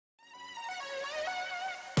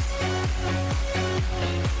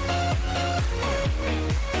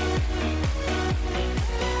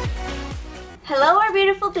Hello our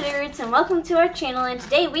beautiful Bitterroots and welcome to our channel, and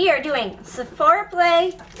today we are doing Sephora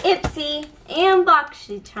Play, Ipsy, and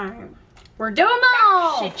boxycharm. We're doing them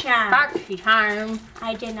all! Boxycharm. Boxycharm.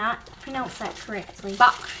 I did not pronounce that correctly.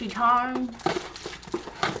 Boxycharm.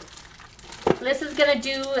 Lyssa's gonna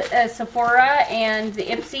do Sephora and the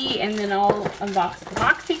Ipsy, and then I'll unbox the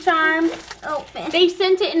boxycharm. Open. They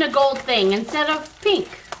sent it in a gold thing instead of pink.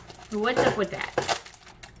 What's up with that?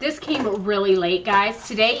 This came really late, guys.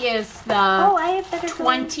 Today is the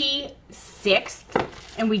 26th,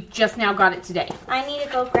 and we just now got it today. I need to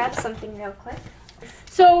go grab something real quick.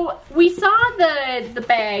 So we saw the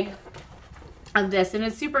bag of this, and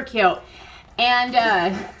it's super cute. And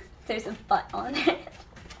there's a butt on it.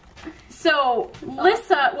 So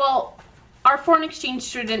Lyssah, well, our foreign exchange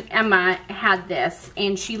student Emma had this,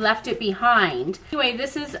 and she left it behind. Anyway,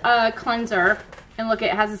 this is a cleanser, and look, it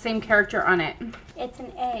has the same character on it. It's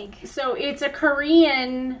an egg. So it's a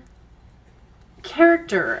Korean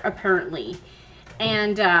character, apparently.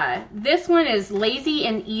 And this one is Lazy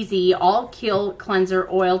and Easy All Kill Cleanser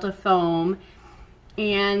Oil to Foam.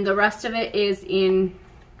 And the rest of it is in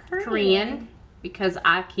Korean because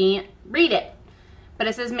I can't read it. But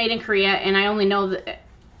it says made in Korea, and I only know that,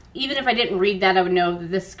 even if I didn't read that, I would know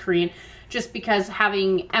that this is Korean. Just because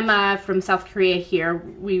having Emma from South Korea here,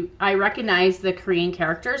 I recognize the Korean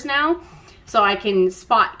characters now. So I can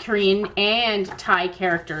spot Korean and Thai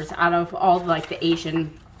characters out of all like the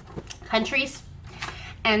Asian countries.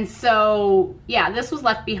 And so, yeah, this was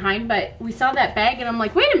left behind, but we saw that bag and I'm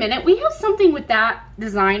like, wait a minute, we have something with that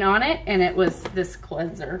design on it, and it was this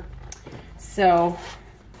cleanser. So,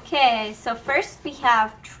 okay, so first we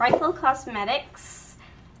have Trifle Cosmetics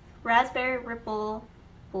Raspberry Ripple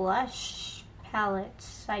Blush Palette,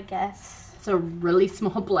 I guess. It's a really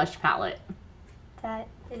small blush palette. That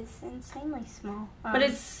is insanely small. But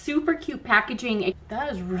it's super cute packaging.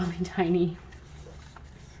 That is really tiny.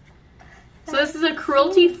 So this is a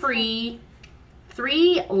cruelty-free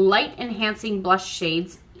 3 light enhancing blush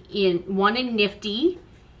shades, one in Nifty,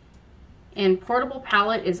 and portable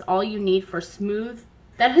palette is all you need for smooth.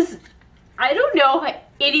 That is, I don't know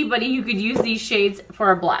anybody who could use these shades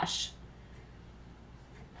for a blush.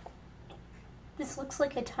 This looks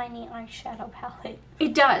like a tiny eyeshadow palette.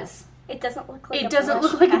 It does. It doesn't look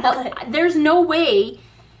like a palette. There's no way.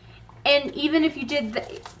 And even if you did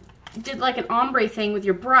like an ombre thing with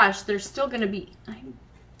your brush, there's still going to be,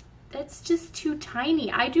 that's just too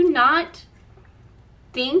tiny. I do not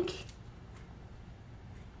think,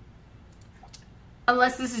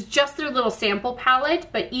 unless this is just their little sample palette,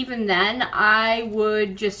 but even then I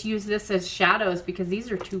would just use this as shadows because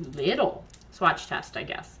these are too little. Swatch test, I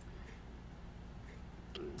guess.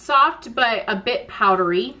 Soft but a bit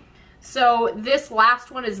powdery. So this last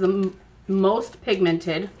one is the most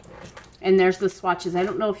pigmented, and there's the swatches. I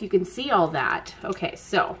don't know if you can see all that. Okay,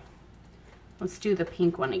 so let's do the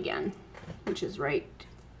pink one again, which is right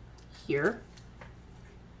here.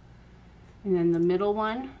 And then the middle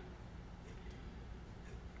one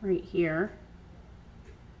right here.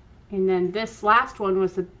 And then this last one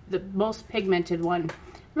was the most pigmented one.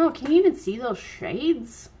 No, can you even see those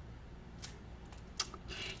shades?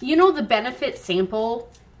 You know the Benefit sample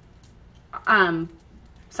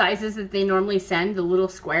sizes that they normally send, the little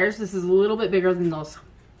squares? This is a little bit bigger than those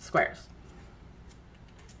squares.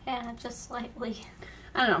 Yeah, just slightly.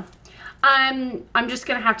 I don't know. I'm just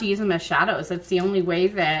gonna have to use them as shadows. That's the only way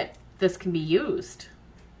that this can be used.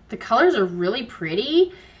 The colors are really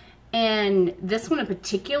pretty, and this one in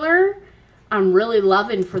particular I'm really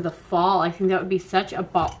loving for the fall. I think that would be such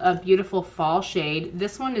a beautiful fall shade.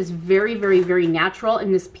 This one is very, very, very natural.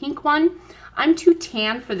 And this pink one, I'm too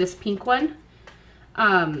tan for this pink one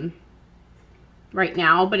right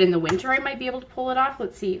now. But in the winter, I might be able to pull it off.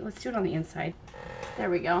 Let's see. Let's do it on the inside. There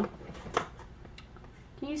we go.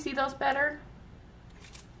 Can you see those better?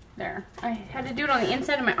 There. I had to do it on the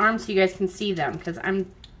inside of my arm so you guys can see them because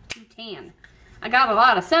I'm too tan. I got a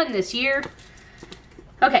lot of sun this year.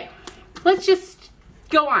 Okay. Let's just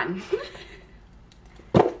go on.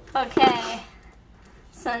 Okay,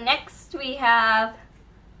 so next we have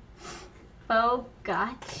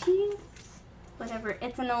Bogachi, whatever.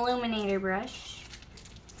 It's an illuminator brush.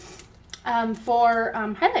 For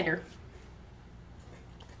highlighter.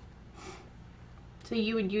 So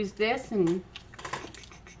you would use this and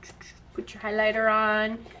put your highlighter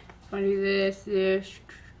on. I want to do this.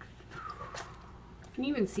 Can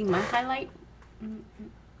you even see my highlight?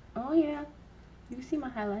 Oh yeah, you can see my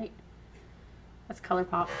highlight. That's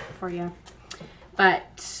ColourPop for you.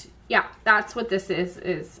 But yeah, that's what this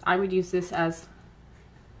is I would use this as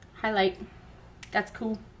highlight. That's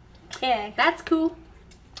cool. Okay. That's cool.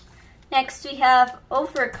 Next we have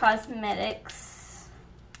Ofra Cosmetics.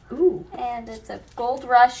 Ooh. And it's a Gold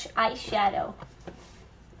Rush eyeshadow.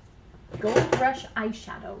 Gold Rush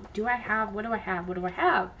eyeshadow. Do I have, what do I have? What do I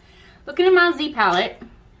have? Looking at my Z palette.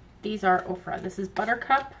 These are Ofra. This is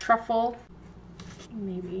Buttercup, Truffle,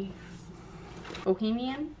 maybe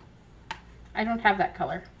Bohemian. I don't have that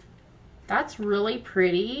color. That's really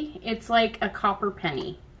pretty. It's like a copper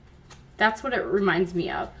penny. That's what it reminds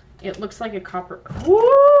me of. It looks like a copper.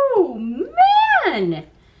 Woo, man!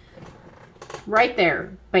 Right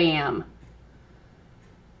there. Bam.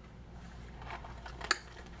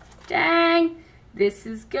 Dang. This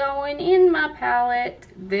is going in my palette.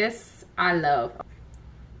 This I love.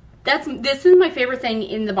 This is my favorite thing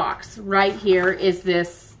in the box right here is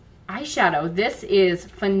this eyeshadow. This is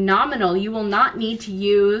phenomenal. You will not need to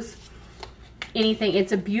use anything.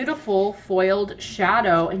 It's a beautiful foiled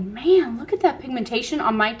shadow. And man, look at that pigmentation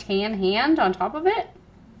on my tan hand on top of it.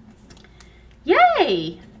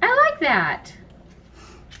 Yay! I like that.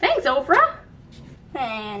 Thanks, Ofra.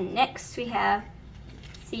 And next we have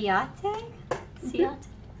Ciate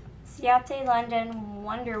London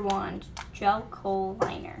Wonder Wand Gel Kohl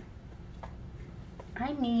Liner.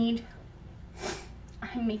 I'm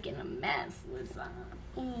making a mess, Lyssah.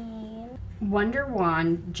 And Wonder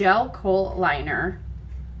Wand Gel Kohl Liner.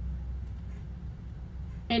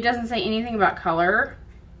 It doesn't say anything about color,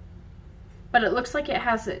 but it looks like it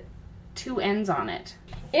has two ends on it.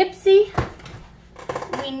 Ipsy,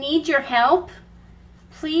 we need your help.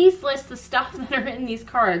 Please list the stuff that are in these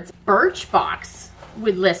cards. Birchbox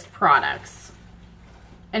would list products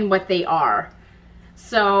and what they are.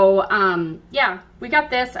 So, yeah, we got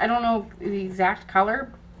this. I don't know the exact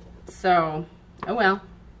color, so, oh well.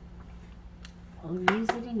 We'll use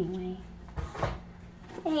it anyway.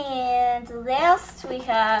 And last we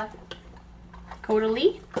have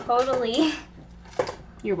Caudalie.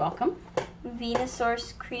 You're welcome.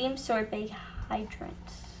 Venusaur's Cream Sorbet Hydrant.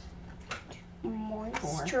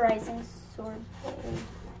 Moisturizing sorbet.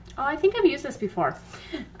 Oh, I think I've used this before.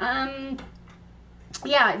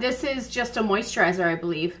 Yeah, this is just a moisturizer, I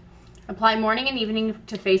believe. Apply morning and evening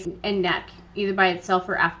to face and neck, either by itself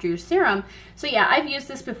or after your serum. So yeah, I've used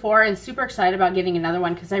this before and super excited about getting another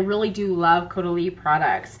one because I really do love Caudalie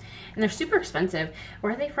products. And they're super expensive.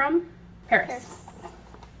 Where are they from? Paris.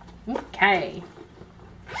 Okay.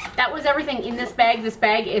 That was everything in this bag. This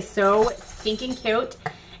bag is so stinking cute.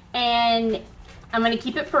 And I'm going to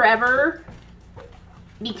keep it forever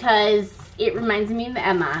because it reminds me of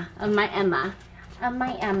Emma, of my Emma.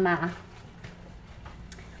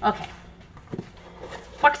 Okay.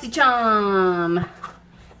 boxycharm.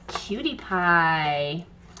 Cutie pie.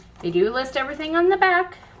 They do list everything on the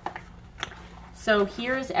back. So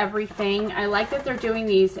here's everything. I like that they're doing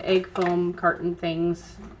these egg foam carton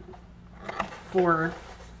things for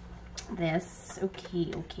this.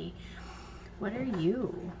 Okay. What are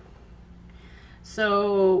you?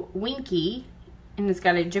 So Winky, and it's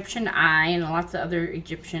got an Egyptian eye and lots of other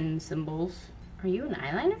Egyptian symbols. Are you an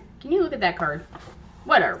eyeliner? Can you look at that card?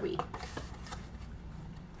 What are we?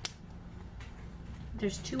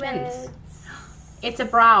 There's two ends. It's a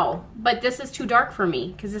brow, but this is too dark for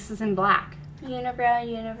me because this is in black. Unibrow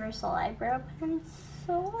Universal Eyebrow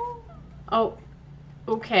Pencil. Oh,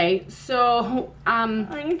 okay. So, I'm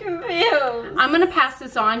confused. I'm gonna pass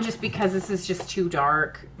this on just because this is just too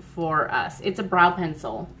dark for us. It's a brow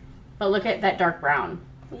pencil, but look at that dark brown.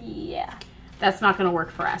 Yeah. That's not gonna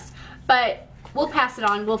work for us. But we'll pass it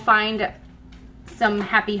on. We'll find some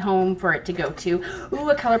happy home for it to go to. Ooh,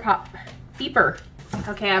 a ColourPop beeper.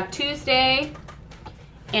 Okay, I have Tuesday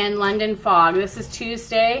and London Fog. This is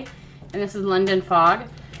Tuesday and this is London Fog.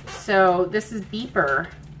 So this is beeper.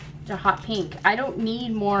 It's a hot pink. I don't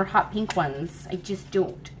need more hot pink ones. I just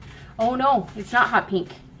don't. Oh no, it's not hot pink.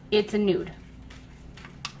 It's a nude.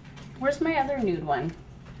 Where's my other nude one?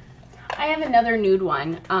 I have another nude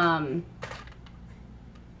one. I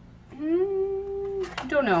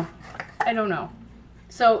don't know. I don't know.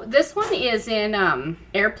 So this one is in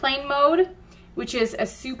airplane mode, which is a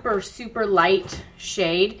super, super light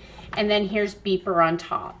shade. And then here's beeper on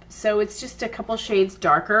top. So it's just a couple shades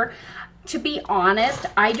darker. To be honest,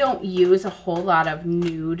 I don't use a whole lot of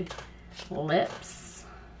nude lips.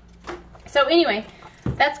 So anyway,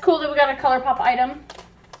 that's cool that we got a ColourPop item.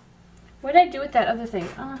 What did I do with that other thing?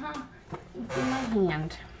 It's in my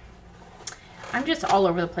hand. I'm just all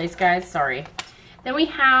over the place, guys. Sorry. Then we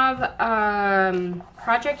have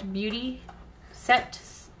Project Beauty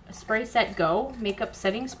Spray Set Go Makeup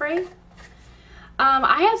Setting Spray.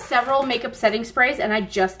 I have several makeup setting sprays and I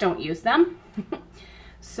just don't use them.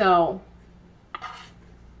 So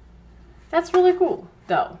that's really cool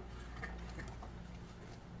though.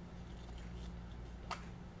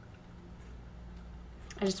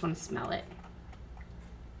 I just want to smell it.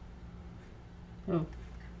 Oh.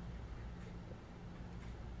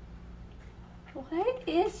 What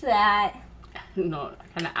is that? No,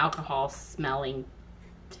 kind of alcohol smelling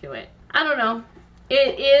to it. I don't know.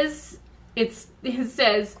 It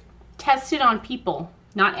says tested on people,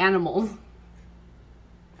 not animals.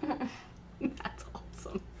 That's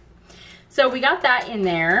awesome. So we got that in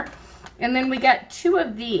there. And then we got 2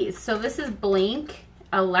 of these. So this is Blink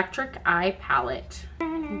Electric Eye Palette.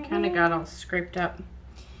 Kind of got all scraped up.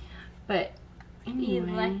 But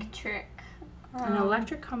anyway. Electric. An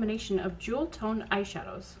electric combination of jewel tone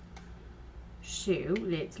eyeshadows. So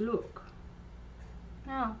let's look.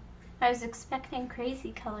 Oh, I was expecting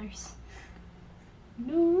crazy colors.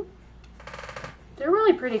 No. They're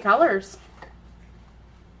really pretty colors.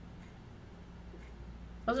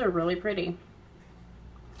 Those are really pretty.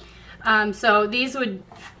 So these would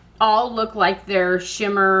all look like they're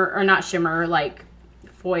shimmer, or not shimmer, like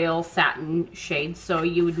foil satin shades. So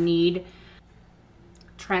you would need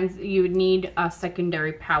a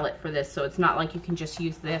secondary palette for this. So it's not like you can just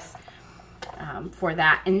use this for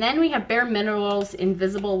that. And then we have Bare Minerals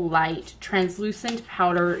Invisible Light Translucent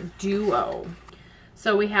Powder Duo.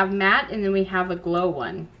 So we have matte and then we have a glow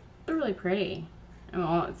one. They're really pretty.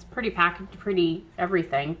 Well, it's pretty packaged, pretty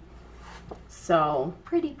everything. So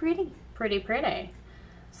Pretty. pretty.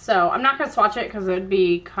 So I'm not gonna swatch it because it would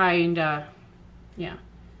be kind of, yeah.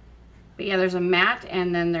 But yeah, there's a matte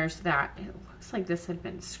and then there's that. It looks like this had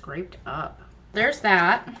been scraped up. There's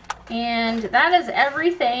that. And that is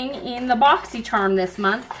everything in the BoxyCharm this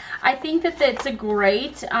month. I think that it's a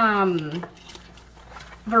great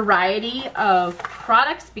variety of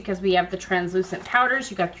products because we have the translucent powders.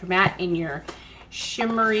 You got your matte and your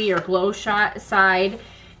shimmery or glow shot side.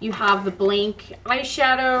 You have the Blink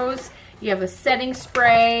eyeshadows. You have a setting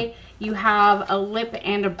spray. You have a lip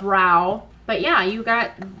and a brow. But yeah, you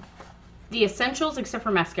got the essentials except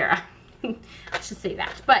for mascara. I should say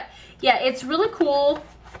that. But yeah, it's really cool.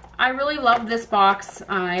 I really love this box.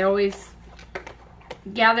 I always,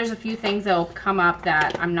 yeah, there's a few things that'll come up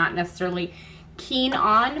that I'm not necessarily keen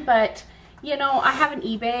on, but you know, I have an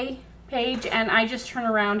eBay page and I just turn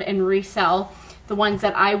around and resell the ones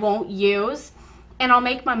that I won't use and I'll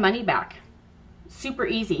make my money back. Super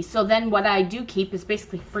easy. So then what I do keep is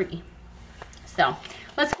basically free. So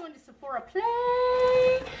let's go into Sephora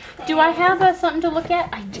Play. Do I have something to look at?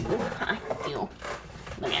 I do.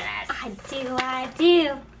 Look at this. I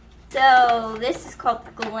do. So this is called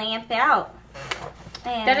Glamp Out.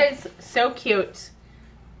 And that is so cute.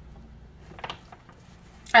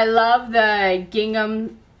 I love the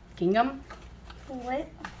gingham. what?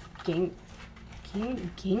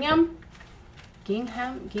 Gingham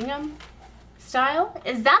style.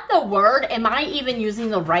 Is that the word? Am I even using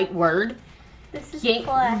the right word? This is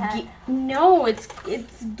plaid. No, it's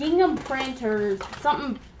gingham print or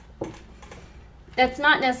something. That's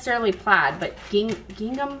not necessarily plaid, but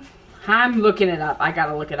gingham. I'm looking it up. I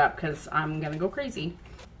gotta look it up because I'm gonna go crazy.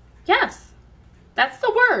 Yes, that's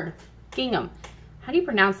the word. Gingham. How do you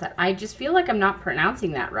pronounce that? I just feel like I'm not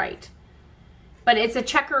pronouncing that right. But it's a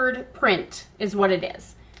checkered print is what it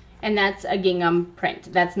is. And that's a gingham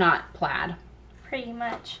print. That's not plaid. Pretty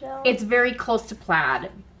much, though. It's very close to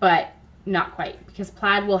plaid, but not quite. Because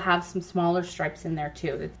plaid will have some smaller stripes in there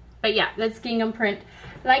too. But yeah, that's gingham print.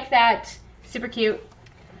 Like that. Super cute.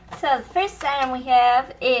 So the first item we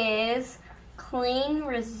have is Clean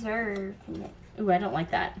Reserve. Ooh, I don't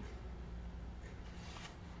like that.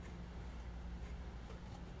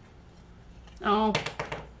 Oh.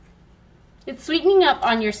 It's sweetening up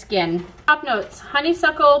on your skin. Top notes: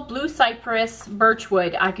 honeysuckle, blue cypress,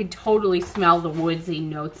 birchwood. I could totally smell the woodsy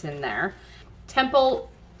notes in there.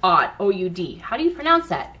 Temple Oud, O-U-D. How do you pronounce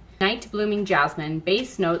that? Night blooming jasmine,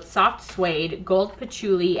 base notes, soft suede, gold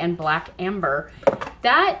patchouli, and black amber.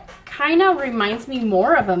 That kind of reminds me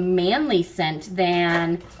more of a manly scent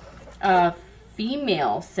than a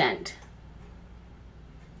female scent.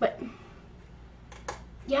 But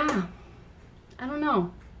yeah, I don't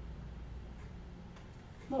know.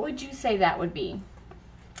 What would you say that would be?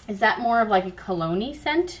 Is that more of like a cologne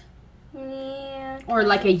scent? Yeah. Or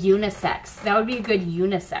like a unisex? That would be a good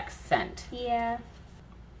unisex scent. Yeah.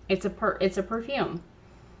 It's a perfume.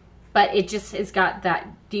 But it just has got that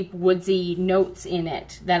deep woodsy notes in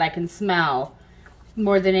it that I can smell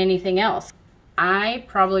more than anything else. I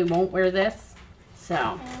probably won't wear this.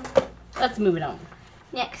 So let's move it on.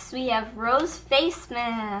 Next we have Rose Face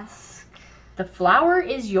Mask. The flower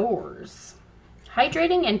is yours.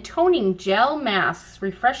 Hydrating and toning gel masks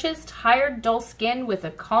refreshes tired, dull skin with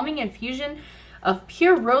a calming infusion of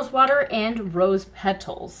pure rose water and rose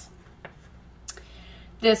petals.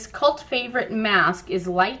 This cult favorite mask is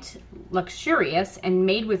light, luxurious, and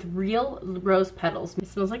made with real rose petals. It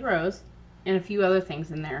smells like rose and a few other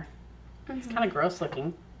things in there. It's kind of gross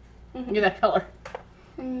looking. Look at that color.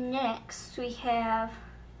 Next, we have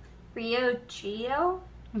Rio Geo,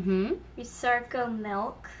 Risarco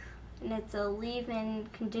Milk, and it's a leave-in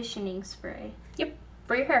conditioning spray. Yep,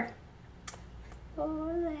 for your hair.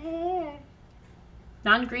 For the hair.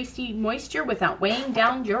 Non-greasy moisture without weighing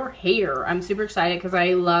down your hair. I'm super excited because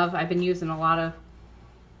I've been using a lot of...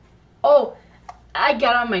 Oh, I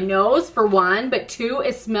got on my nose for one, but two,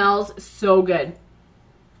 it smells so good.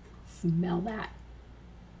 Smell that.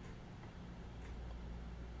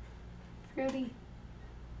 Fruity.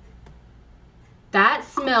 That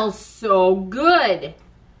smells so good.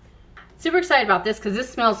 Super excited about this because this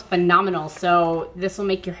smells phenomenal. So this will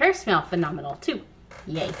make your hair smell phenomenal too.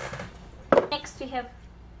 Yay. Next we have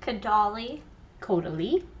Kodali.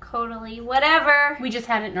 Kodali, whatever. We just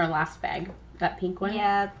had it in our last bag. That pink one.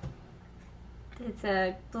 Yeah. It's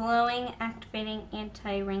a glowing, activating,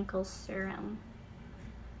 anti-wrinkle serum.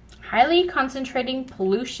 Highly concentrating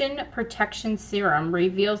pollution protection serum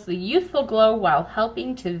reveals the youthful glow while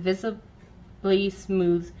helping to visibly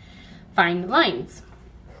smooth fine lines.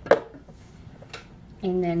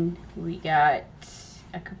 And then we got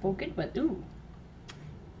a couple good ones. Ooh.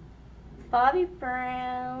 Bobbi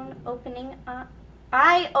Brown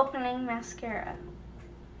eye-opening mascara.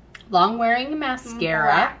 Long-wearing mascara.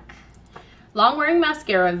 Black. Long-wearing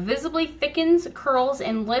mascara visibly thickens, curls,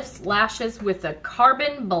 and lifts lashes with a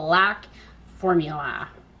carbon black formula.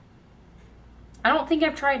 I don't think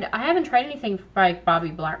I haven't tried anything by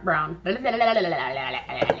Bobbi Brown.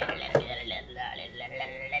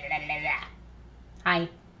 Hi.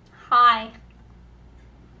 Hi.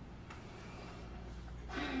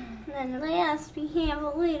 And then last we have a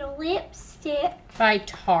little lipstick. By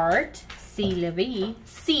Tarte. C. Levy.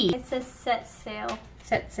 C. It says Set Sail.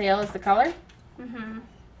 Set Sail is the color.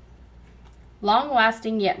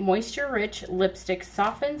 Long-lasting yet moisture-rich lipstick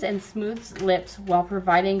softens and smooths lips while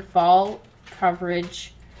providing full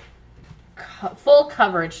coverage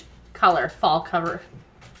color. Fall.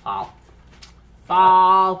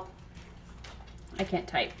 I can't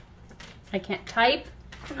type. I can't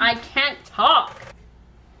talk.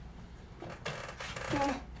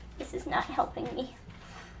 This is not helping me.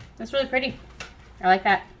 That's really pretty. I like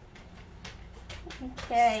that.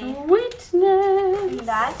 Okay. Sweetness. And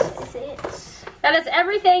that is it. That is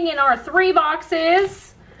everything in our 3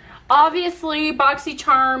 boxes. Obviously,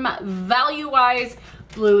 BoxyCharm, value-wise,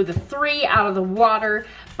 blew the 3 out of the water,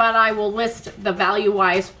 but I will list the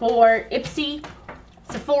value-wise for Ipsy,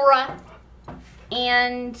 Sephora,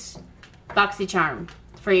 and BoxyCharm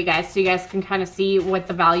for you guys, so you guys can kind of see what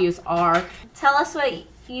the values are. Tell us what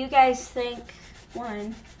you guys think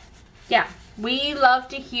won. Yeah, we love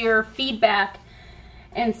to hear feedback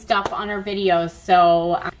and stuff on our videos.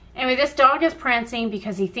 So anyway, this dog is prancing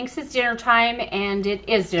because he thinks it's dinner time, and it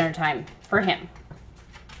is dinner time for him.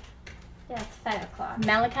 Yeah, it's 5 o'clock.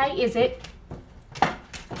 Malachi, is it?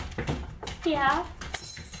 Yeah.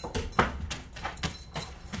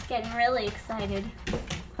 Getting really excited.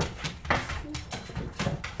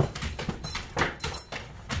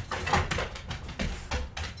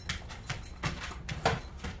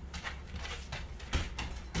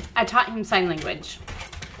 I taught him sign language.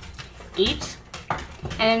 Eat.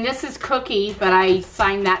 And this is Cookie, but I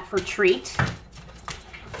signed that for treat.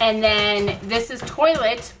 And then this is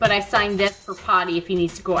toilet, but I signed this for potty if he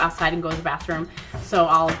needs to go outside and go to the bathroom. So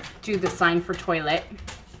I'll do the sign for toilet.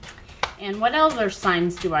 And what other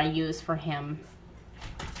signs do I use for him?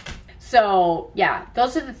 So yeah,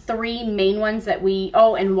 those are the 3 main ones that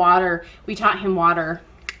and water. We taught him water.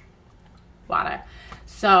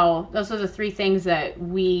 So those are the 3 things that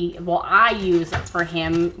I use for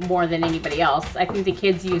him more than anybody else. I think the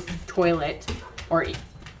kids use toilet or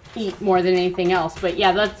eat more than anything else. But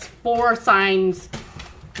yeah, that's 4 signs,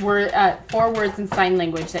 4 words in sign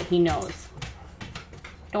language that he knows.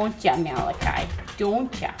 Don't ya, Malachi?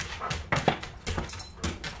 Don't ya?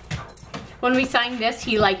 When we sign this,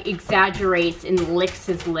 he like exaggerates and licks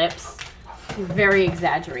his lips. He's very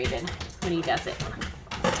exaggerated when he does it.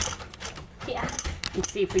 Yeah. Let's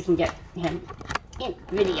see if we can get him in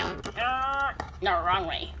video. No, wrong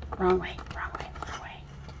way. Wrong way.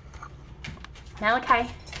 Malachi,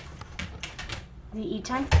 is it eat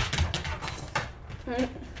time?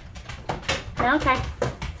 Malachi,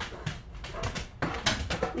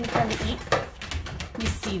 you time to eat? You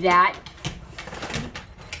see that?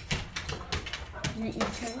 You eat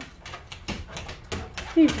time?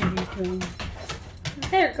 You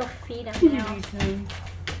better go feed him now.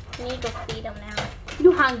 You need to go feed him now.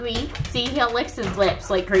 You hungry? See, he licks his lips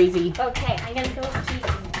like crazy. Okay, I'm gonna go see.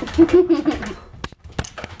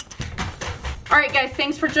 Alright guys,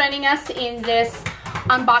 thanks for joining us in this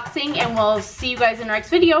unboxing, and we'll see you guys in the next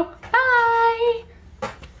video. Bye!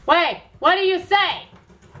 Wait, what do you say?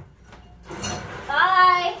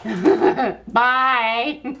 Bye!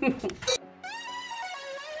 Bye!